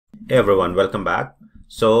Hey everyone, welcome back.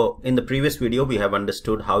 So in the previous video, we have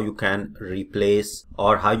understood how you can replace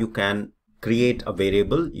or how you can create a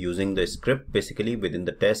variable using the script basically within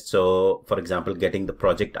the test. So for example, getting the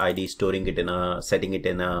project ID, storing it in a, setting it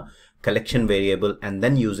in a collection variable, and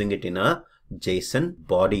then using it in a JSON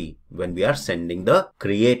body when we are sending the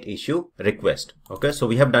create issue request. Okay, so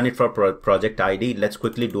we have done it for project ID. Let's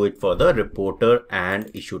quickly do it for the reporter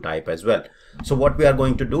and issue type as well. So what we are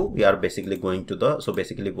going to do, we are basically going to the, so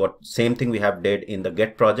basically what same thing we have did in the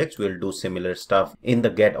get projects, we'll do similar stuff in the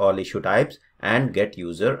get all issue types and get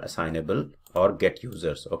user assignable or get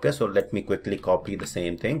users. Okay, so let me quickly copy the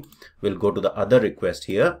same thing. We'll go to the other request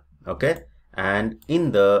here. Okay, and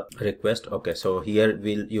in the request, okay, so here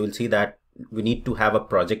you will see that we need to have a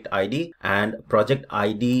project ID, and project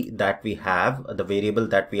ID that we have, the variable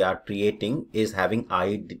that we are creating is having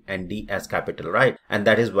I and D as capital, right? And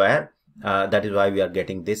that is why we are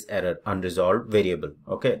getting this error, unresolved variable.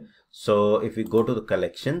 Okay, so if we go to the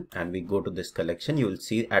collection and we go to this collection, you will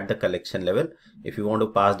see at the collection level, if you want to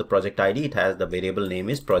pass the project ID, it has the variable name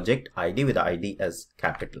is project ID with ID as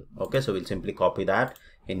capital. Okay, so we'll simply copy that.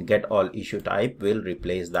 In get all issue type, we'll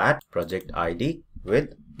replace that project ID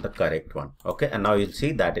with the correct one. Okay, and now you'll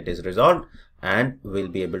see that it is resolved and we'll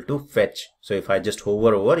be able to fetch. So if I just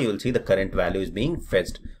hover over, you will see the current value is being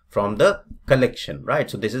fetched from the collection, right?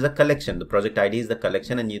 So this is a collection, the project ID is the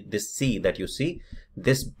collection, and this C that you see,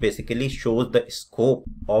 this basically shows the scope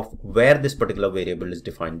of where this particular variable is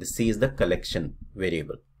defined. The C is the collection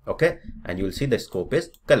variable. Okay, and you will see the scope is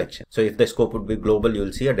collection. So if the scope would be global, you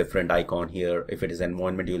will see a different icon here. If it is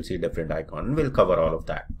environment, you will see a different icon, and we'll cover all of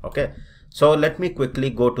that. Okay, so let me quickly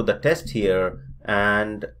go to the test here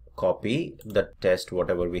and copy the test,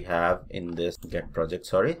 whatever we have in this get project,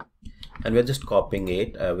 sorry, and we're just copying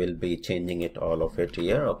it. We'll be changing it, all of it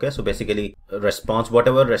here. Okay, so basically response,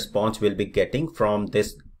 whatever response we'll be getting from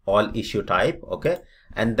this all issue type. Okay,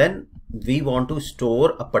 and then we want to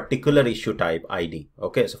store a particular issue type ID.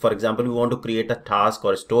 Okay, so for example, we want to create a task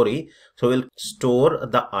or a story, so we'll store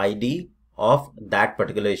the ID of that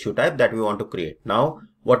particular issue type that we want to create. Now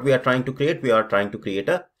what we are trying to create, we are trying to create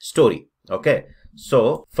a story. Okay,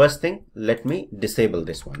 so first thing, let me disable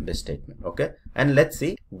this statement. Okay, and let's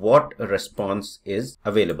see what response is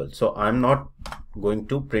available. So I'm not going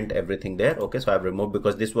to print everything there. Okay, so I've removed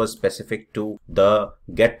because this was specific to the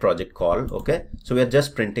get project call. Okay, so we are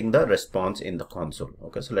just printing the response in the console.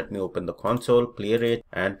 Okay, so let me open the console, clear it,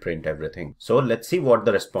 and print everything. So let's see what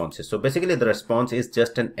the response is. So basically the response is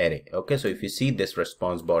just an array. Okay, so if you see this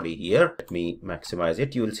response body here, let me maximize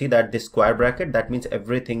it. You will see that this square bracket, that means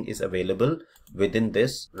everything is available within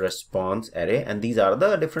this response array, and these are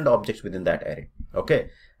the different objects within that array. Okay,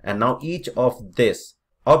 and now each of this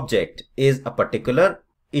object is a particular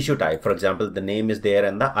issue type. For example, the name is there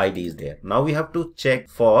and the ID is there. Now we have to check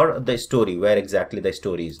for the story, where exactly the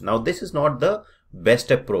story is. Now this is not the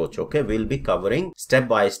best approach. Okay, we'll be covering step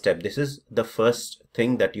by step. This is the first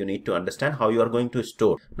thing that you need to understand, how you are going to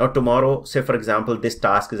store. Now tomorrow, say for example, this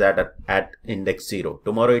task is at index 0.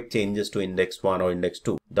 Tomorrow it changes to index 1 or index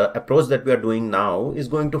 2. The approach that we are doing now is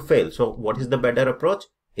going to fail. So what is the better approach?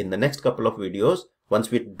 In the next couple of videos, once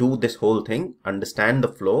we do this whole thing, understand the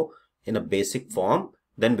flow in a basic form,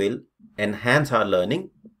 then we'll enhance our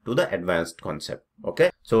learning to the advanced concept. Okay,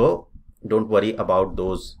 so don't worry about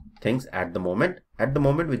those things at the moment. At the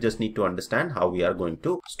moment, we just need to understand how we are going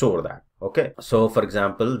to store that. Okay, so for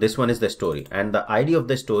example, this one is the story, and the ID of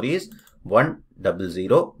the story is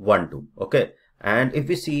 10012. Okay, and if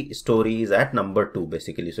we see story is at number 2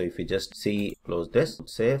 basically. So if we just see, close this,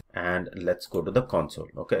 save, and let's go to the console.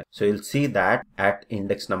 Okay, so you'll see that at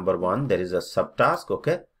index number 1 there is a subtask.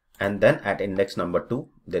 Okay, and then at index number 2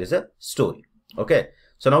 there is a story. Okay,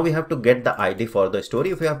 so now we have to get the ID for the story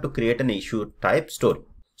if we have to create an issue type story.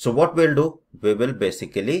 So what we'll do, we will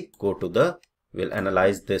basically go to the, we'll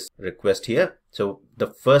analyze this request here. So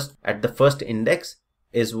at the first index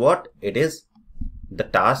is what it is, the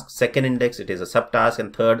task. Second index, it is a subtask,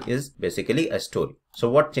 and third is basically a story. So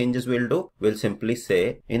what changes we'll do, we'll simply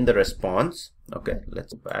say in the response. Okay,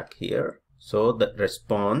 let's go back here. So the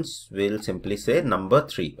response will simply say number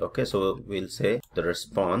 3. Okay, so we'll say the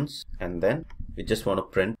response, and then we just want to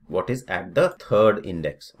print what is at the third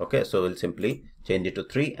index. Okay, so we'll simply change it to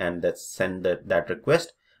 3, and let's send that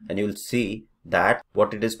request, and you will see that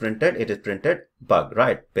what it is printed, it is printed bug,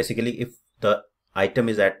 right? Basically, if the item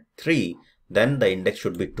is at 3, then the index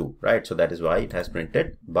should be 2, right? So that is why it has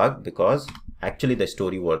printed bug, because actually the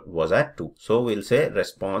story was at 2. So we'll say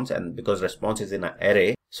response, and because response is in an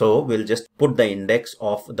array, so we'll just put the index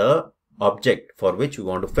of the object for which we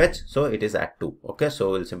want to fetch, so it is at 2. Okay,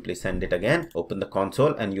 so we'll simply send it again, open the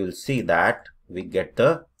console, and you'll see that we get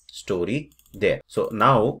the story there. So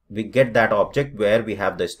now we get that object where we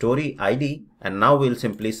have the story ID, and now we'll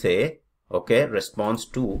simply say, okay, response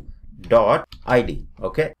to dot ID.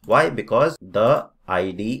 Okay, why? Because the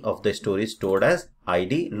ID of the story is stored as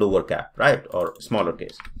ID lower cap, right, or smaller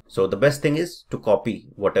case. So the best thing is to copy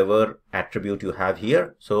whatever attribute you have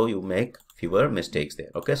here, so you make fewer mistakes there.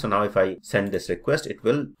 Okay, so now if I send this request, it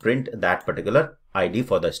will print that particular ID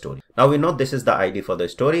for the story. Now we know this is the ID for the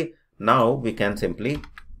story. Now we can simply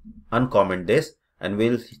uncomment this, and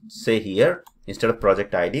we'll say here, instead of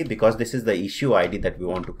project ID, because this is the issue ID that we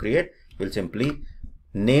want to create, we'll simply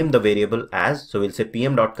name the variable as, so we'll say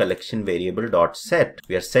pm.collection variable.set.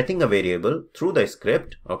 We are setting a variable through the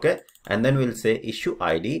script, okay, and then we'll say issue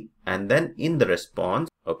ID, and then in the response,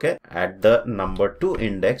 okay, at the number 2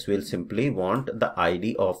 index, we'll simply want the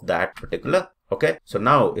ID of that particular. Okay, so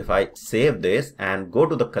now if I save this and go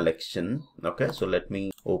to the collection, okay, so let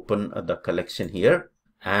me open the collection here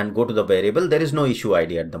and go to the variable. There is no issue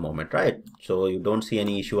ID at the moment, right? So you don't see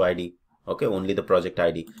any issue ID, okay, only the project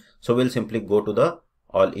ID. So we'll simply go to the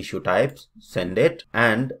all issue types, send it,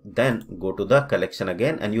 and then go to the collection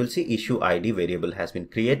again, and you'll see issue ID variable has been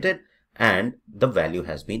created and the value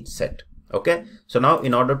has been set. Okay, so now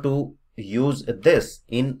in order to use this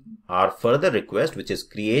in our further request, which is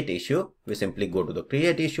create issue, we simply go to the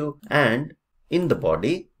create issue, and in the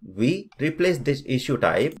body we replace this issue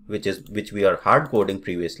type, which we are hard coding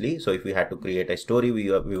previously. So if we had to create a story, we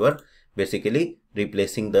were basically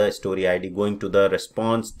replacing the story ID, going to the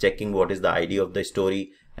response, checking what is the ID of the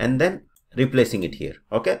story, and then replacing it here.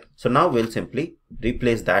 Okay, so now we'll simply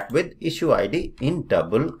replace that with issue ID in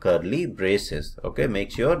double curly braces. Okay,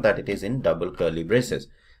 make sure that it is in double curly braces,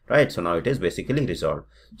 right? So now it is basically resolved.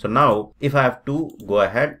 So now if I have to go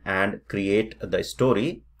ahead and create the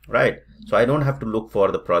story, right, so I don't have to look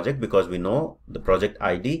for the project, because we know the project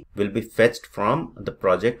ID will be fetched from the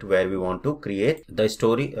project where we want to create the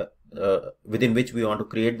story, within which we want to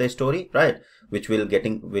create the story, right, which we'll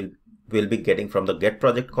be getting from the get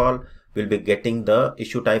project call. We'll be getting the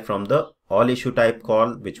issue type from the all issue type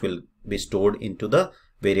call, which will be stored into the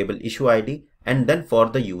variable issue ID, and then for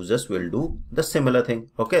the users we'll do the similar thing.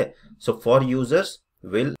 Okay, so for users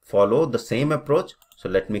we'll follow the same approach. So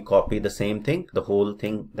let me copy the same thing, the whole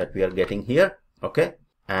thing that we are getting here. Okay,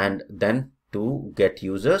 and then to get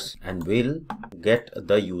users, and we'll get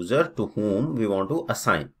the user to whom we want to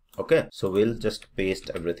assign. Okay, so we'll just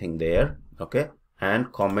paste everything there. Okay,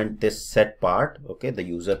 and comment this set part, okay, the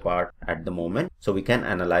user part at the moment, so we can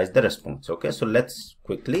analyze the response. Okay, so let's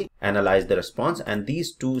quickly analyze the response, and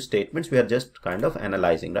these two statements we are just kind of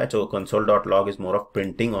analyzing, right? So console.log is more of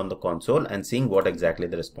printing on the console and seeing what exactly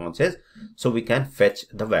the response is, so we can fetch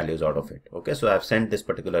the values out of it. Okay, so I've sent this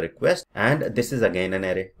particular request, and this is again an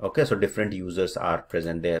array. Okay, so different users are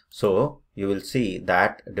present there. So you will see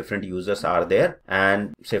that different users are there,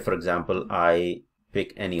 and say for example I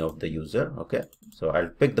pick any of the user. Okay, so I'll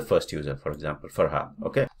pick the first user, for example Farhad.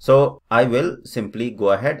 Okay, so I will simply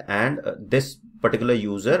go ahead, and this particular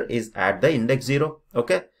user is at the index 0.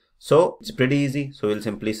 Okay, so it's pretty easy. So we'll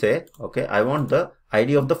simply say, okay, I want the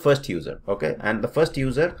ID of the first user. Okay, and the first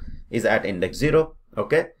user is at index 0.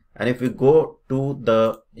 Okay, and if we go to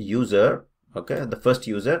the user, okay, the first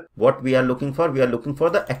user, what we are looking for, we are looking for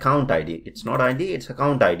the account ID. It's not ID, it's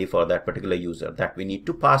account ID for that particular user that we need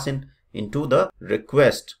to pass into the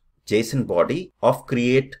request JSON body of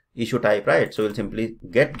create issue type, right? So we'll simply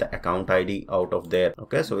get the account ID out of there.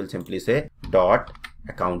 Okay, so we'll simply say dot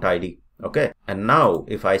account ID. Okay, and now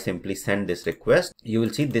if I simply send this request, you will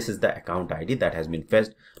see this is the account ID that has been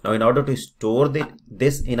fetched. Now in order to store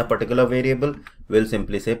this in a particular variable, we'll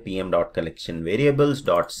simply say pm.collection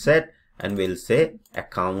variables.set, and we'll say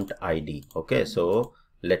account ID. Okay, so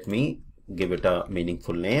let me give it a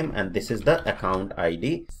meaningful name, and this is the account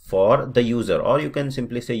ID for the user, or you can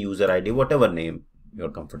simply say user ID, whatever name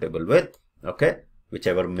you're comfortable with. Okay,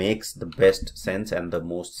 whichever makes the best sense and the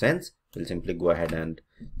most sense, we'll simply go ahead and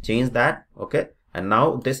change that. Okay, and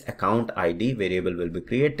now this account ID variable will be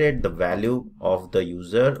created. The value of the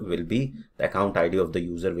user will be, the account ID of the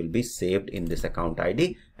user will be saved in this account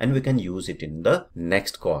ID, and we can use it in the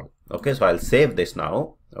next call. Okay, so I'll save this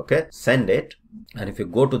now. Okay, send it, and if you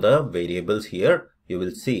go to the variables here, you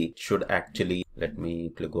will see it should actually, let me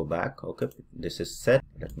go back. Okay, this is set.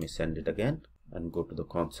 Let me send it again and go to the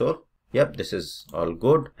console. Yep, this is all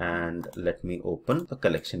good, and let me open the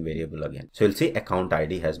collection variable again. So you'll see account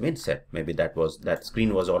ID has been set. Maybe that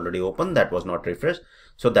screen was already open, that was not refreshed,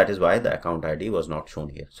 so that is why the account ID was not shown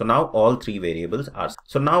here. So now all three variables are.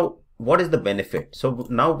 So now what is the benefit? So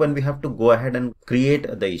now when we have to go ahead and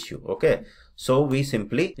create the issue, okay, so we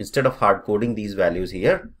simply, instead of hard coding these values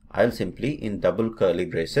here, I'll simply, in double curly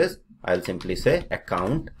braces, I'll simply say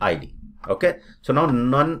account ID. Okay, so now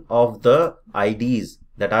none of the IDs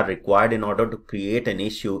that are required in order to create an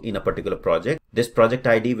issue in a particular project, this project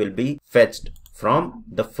ID will be fetched from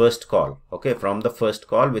the first call. Okay, from the first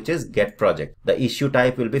call, which is get project. The issue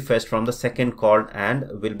type will be fetched from the second call and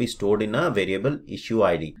will be stored in a variable issue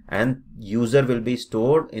ID, and user will be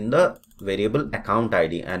stored in the variable account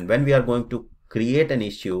ID. And when we are going to create an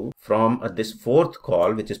issue from this fourth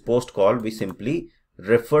call, which is post call, we simply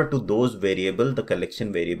refer to those variables, the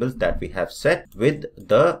collection variables that we have set with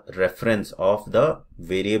the reference of the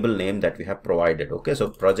variable name that we have provided. Okay, so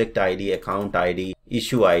project ID, account ID,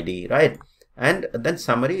 issue ID, right? And then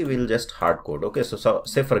summary, we'll just hard code. Okay, so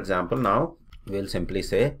say for example, now we'll simply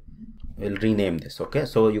say, we'll rename this. Okay,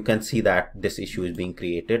 so you can see that this issue is being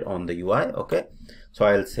created on the UI. Okay, so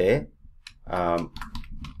I'll say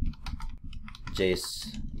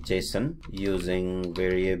JSON using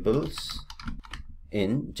variables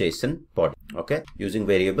in JSON body. Okay, using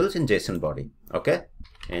variables in JSON body. Okay,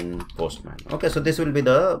 in Postman. Okay, so this will be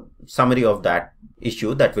the summary of that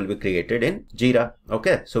issue that will be created in JIRA.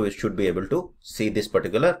 Okay, so we should be able to see this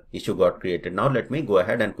particular issue got created. Now let me go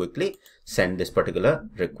ahead and quickly send this particular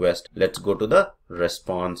request. Let's go to the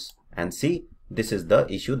response and see this is the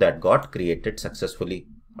issue that got created successfully.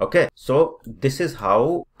 Okay, so this is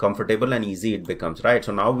how comfortable and easy it becomes, right?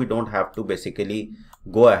 So now we don't have to basically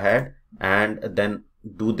go ahead and then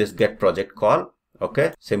do this get project call.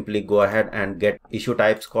 Okay, simply go ahead and get issue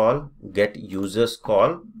types call, get users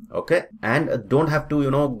call. Okay, and don't have to,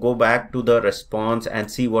 you know, go back to the response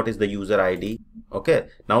and see what is the user ID. Okay,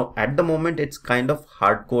 now at the moment it's kind of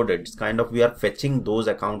hard coded. It's kind of, we are fetching those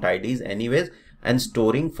account IDs anyways and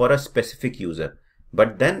storing for a specific user,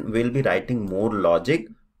 but then we'll be writing more logic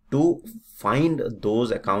to find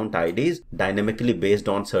those account IDs dynamically based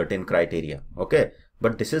on certain criteria. Okay,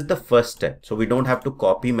 but this is the first step, so we don't have to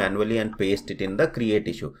copy manually and paste it in the create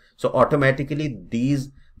issue. So automatically these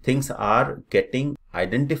things are getting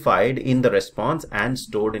identified in the response and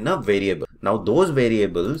stored in a variable. Now those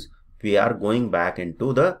variables, we are going back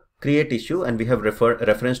into the create issue and we have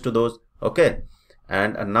reference to those. Okay,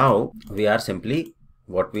 and now we are simply,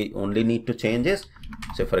 what we only need to change is,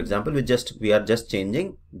 say for example, we are just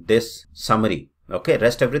changing this summary. Okay,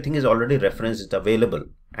 rest everything is already referenced, it's available,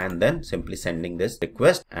 and then simply sending this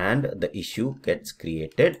request and the issue gets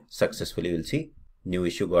created successfully. We'll see new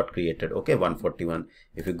issue got created. Okay, 141.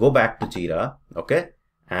 If we go back to JIRA, okay,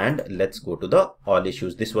 and let's go to the all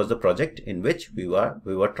issues. This was the project in which we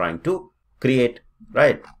were trying to create,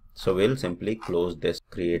 right? So we'll simply close this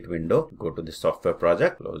create window, go to the software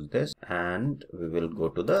project, close this, and we will go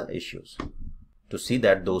to the issues to see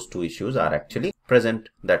that those two issues are actually present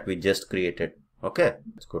that we just created. Okay,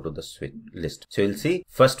 let's go to the switch list. So you'll see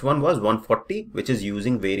first one was 140, which is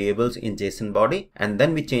using variables in JSON body, and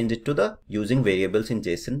then we change it to the using variables in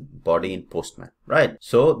JSON body in Postman, right?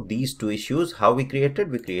 So these two issues, how we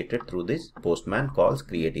created through this Postman calls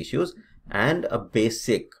create issues and a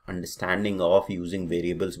basic understanding of using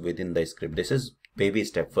variables within the script. This is baby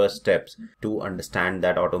step, first steps to understand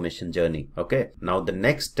that automation journey. Okay, now the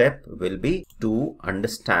next step will be to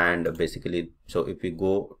understand basically. So if we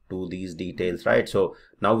go to these details, right? So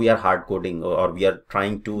now we are hard coding, or we are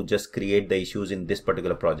trying to just create the issues in this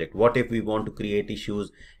particular project. What if we want to create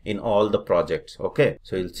issues in all the projects? Okay,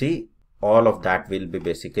 so you'll see all of that will be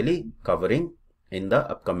basically covering in the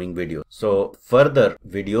upcoming video. So further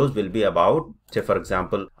videos will be about, say for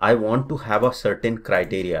example, I want to have a certain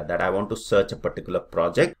criteria that I want to search a particular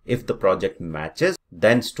project. If the project matches,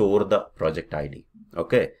 then store the project ID.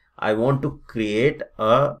 Okay, I want to create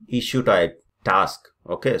a issue type task.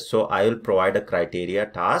 Okay, so I will provide a criteria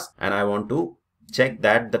task and I want to check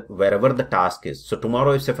that wherever the task is. So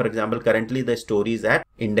tomorrow, if say for example, currently the story is at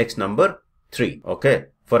index number 3. Okay,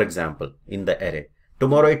 for example, in the array,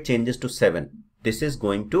 tomorrow it changes to 7. This is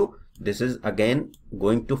again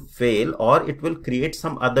going to fail, or it will create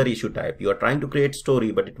some other issue type. You are trying to create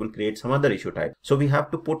story, but it will create some other issue type. So we have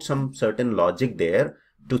to put some certain logic there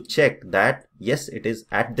to check that yes, it is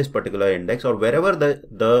at this particular index, or wherever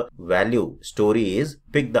the value story is,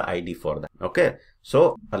 pick the ID for that. Okay,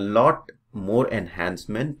 so a lot more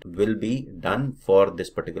enhancement will be done for this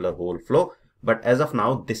particular whole flow. But as of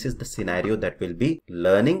now, this is the scenario that we'll be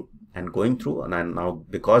learning and going through. And now,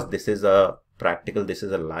 because this is a practical, this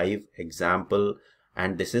is a live example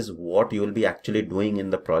and this is what you will be actually doing in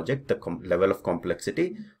the project, the level of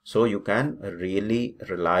complexity. So you can really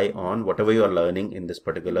rely on whatever you are learning in this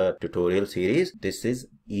particular tutorial series. This is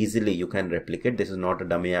easily, you can replicate. This is not a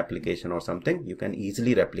dummy application or something. You can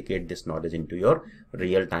easily replicate this knowledge into your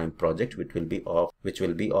real-time project, which will be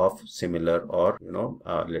of similar or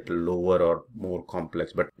a little lower or more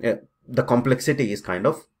complex, but the complexity is kind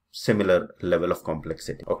of similar level of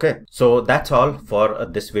complexity. Okay, so that's all for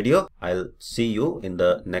this video. I'll see you in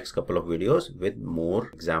the next couple of videos with more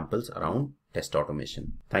examples around test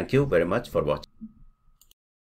automation. Thank you very much for watching.